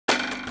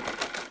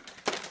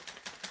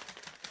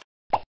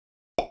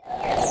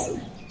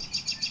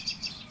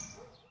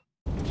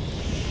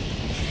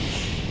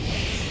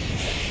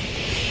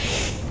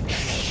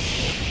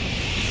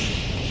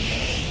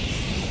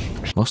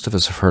Most of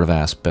us have heard of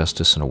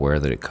asbestos and aware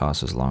that it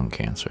causes lung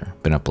cancer.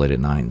 Been up late at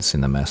night and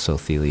seen the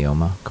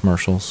mesothelioma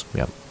commercials?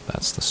 Yep.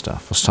 That's the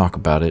stuff. Let's talk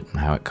about it and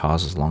how it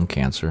causes lung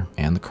cancer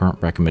and the current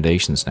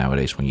recommendations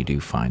nowadays when you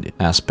do find it.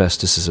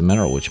 Asbestos is a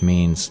mineral, which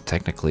means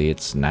technically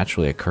it's a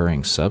naturally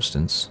occurring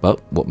substance, but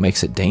what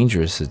makes it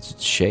dangerous is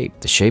its shape.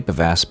 The shape of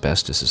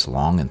asbestos is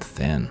long and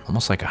thin,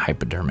 almost like a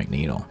hypodermic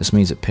needle. This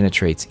means it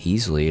penetrates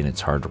easily and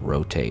it's hard to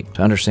rotate.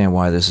 To understand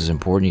why this is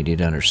important, you need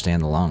to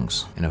understand the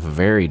lungs in a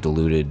very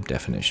diluted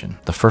definition.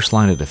 The first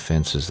line of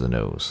defense is the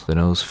nose. The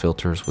nose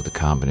filters with a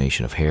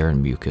combination of hair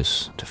and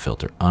mucus to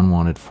filter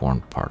unwanted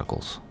formed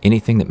particles.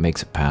 Anything that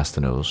makes it past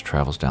the nose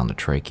travels down the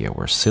trachea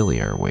where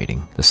cilia are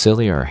waiting. The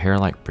cilia are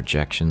hair-like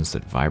projections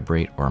that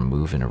vibrate or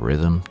move in a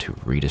rhythm to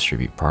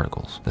redistribute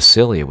particles. The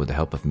cilia, with the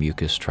help of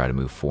mucus, try to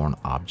move foreign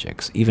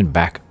objects, even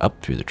back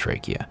up through the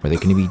trachea, where they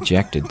can be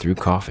ejected through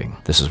coughing.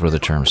 This is where the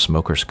term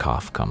smoker's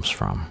cough comes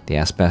from. The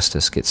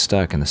asbestos gets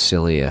stuck and the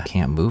cilia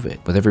can't move it.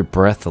 With every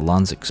breath, the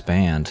lungs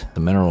expand.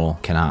 The mineral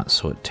cannot,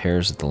 so it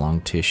tears at the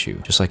lung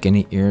tissue. Just like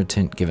any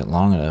irritant, give it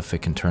long enough,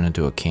 it can turn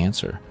into a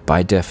cancer.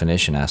 By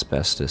definition,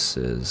 asbestos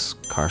is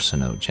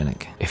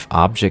carcinogenic. If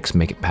objects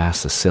make it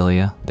past the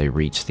cilia, they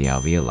reach the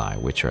alveoli,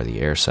 which are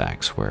the air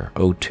sacs where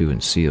O2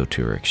 and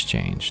CO2 are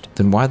exchanged.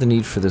 Then why the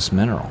need for this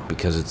mineral?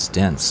 Because it's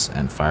dense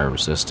and fire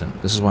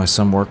resistant. This is why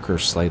some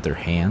workers slave their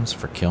hands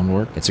for kiln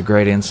work. It's a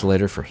great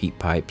insulator for heat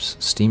pipes,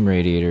 steam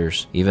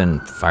radiators, even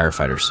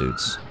firefighter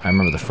suits. I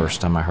remember the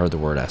first time I heard the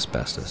word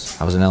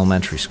asbestos. I was in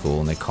elementary school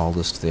and they called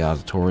us to the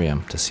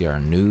auditorium to see our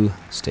new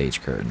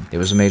stage curtain. It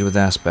was made with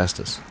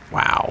asbestos.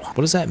 Wow,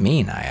 what does that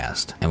mean? I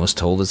asked, and was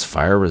told it's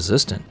fire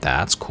resistant.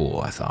 That's cool,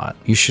 I thought.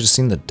 You should have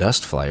seen the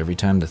dust fly every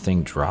time the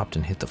thing dropped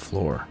and hit the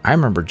floor. I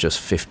remember just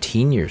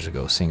 15 years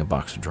ago seeing a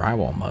box of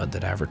drywall mud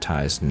that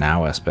advertised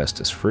now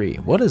asbestos free.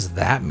 What does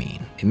that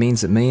mean? It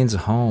means that millions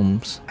of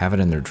homes have it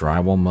in their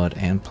drywall mud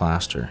and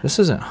plaster. This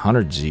isn't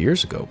hundreds of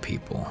years ago,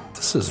 people.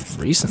 This is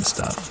recent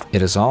stuff.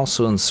 It is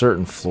also in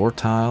certain floor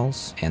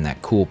tiles and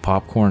that cool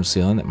popcorn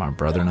ceiling that my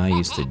brother and I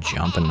used to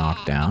jump and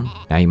knock down.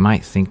 Now you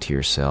might think to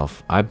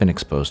yourself, I've been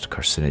exposed to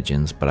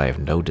carcinogens, but I have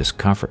no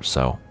discomfort,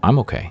 so I'm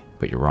okay.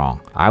 But you're wrong.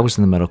 I was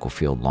in the medical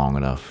field long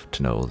enough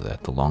to know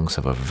that the lungs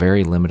have a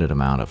very limited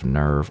amount of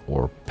nerve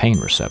or pain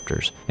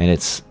receptors, and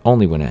it's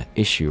only when an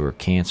issue or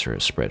cancer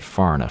is spread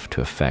far enough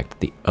to affect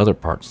the other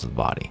parts of the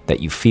body that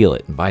you feel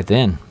it, and by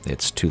then,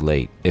 it's too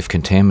late. If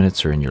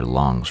contaminants are in your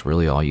lungs,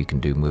 really all you can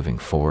do moving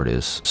forward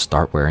is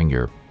start wearing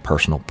your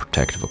personal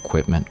protective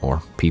equipment or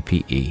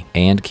PPE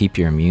and keep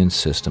your immune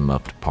system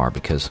up to par,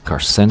 because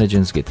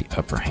carcinogens get the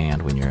upper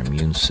hand when your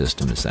immune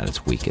system is at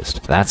its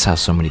weakest. That's how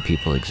so many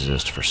people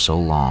exist for so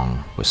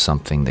long with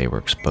something they were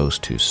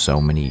exposed to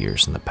so many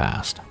years in the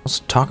past.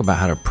 Let's talk about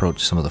how to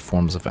approach some of the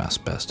forms of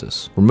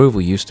asbestos. Removal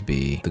used to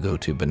be the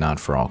go-to, but not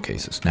for all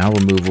cases. Now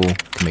removal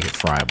can make it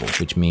friable,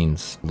 which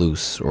means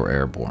loose or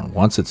airborne.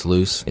 Once it's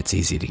loose, it's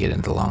easy to get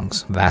into the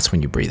lungs. That's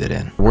when you breathe it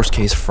in. The worst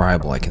case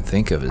friable I can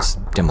think of is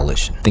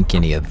demolition. Think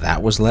any of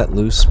that was let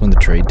loose when the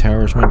trade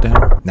towers went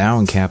down?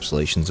 Now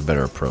encapsulation's a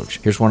better approach.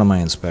 Here's one of my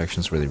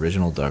inspections where the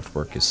original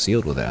ductwork is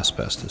sealed with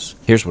asbestos.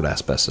 Here's what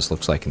asbestos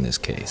looks like in this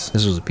case.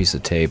 This was a piece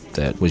of tape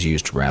that was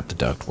used to wrap the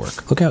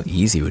ductwork. Look how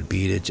easy it would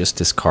be to just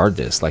discard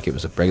this like it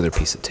was a regular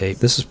piece of tape.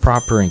 This is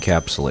proper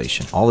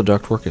encapsulation. All the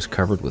ductwork is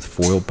covered with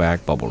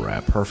foil-backed bubble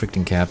wrap. Perfect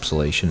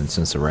encapsulation, and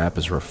since the wrap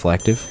is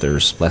reflective,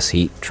 there's less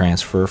heat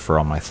transfer for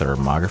all my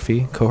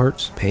thermography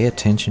cohorts. Pay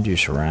attention to your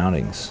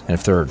surroundings, and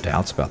if there are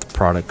doubts about the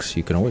products,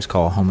 you can always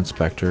call a home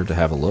inspector to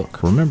have a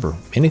look. Remember,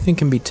 anything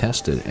can be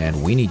tested,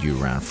 and we need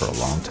you around for a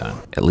long time.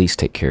 At least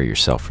take care of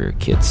yourself for your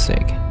kids'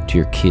 sake. To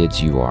your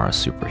kids, you are a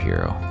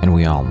superhero, and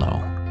we all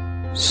know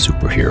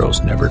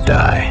superheroes never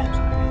die.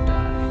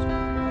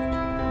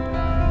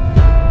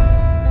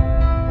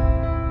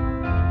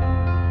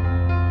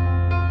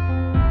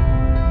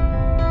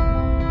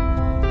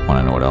 Want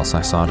to know what else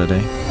I saw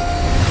today?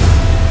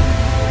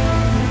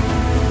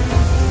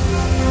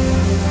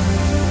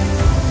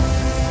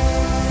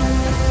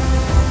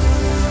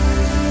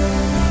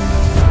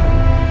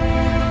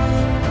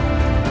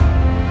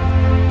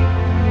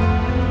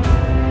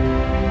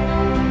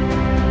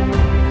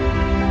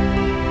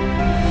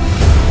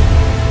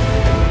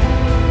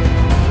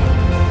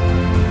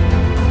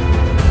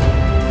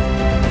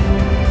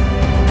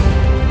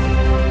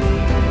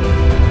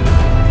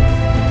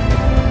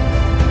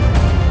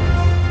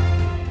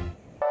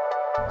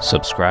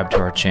 Subscribe to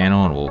our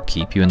channel and we'll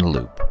keep you in the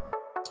loop.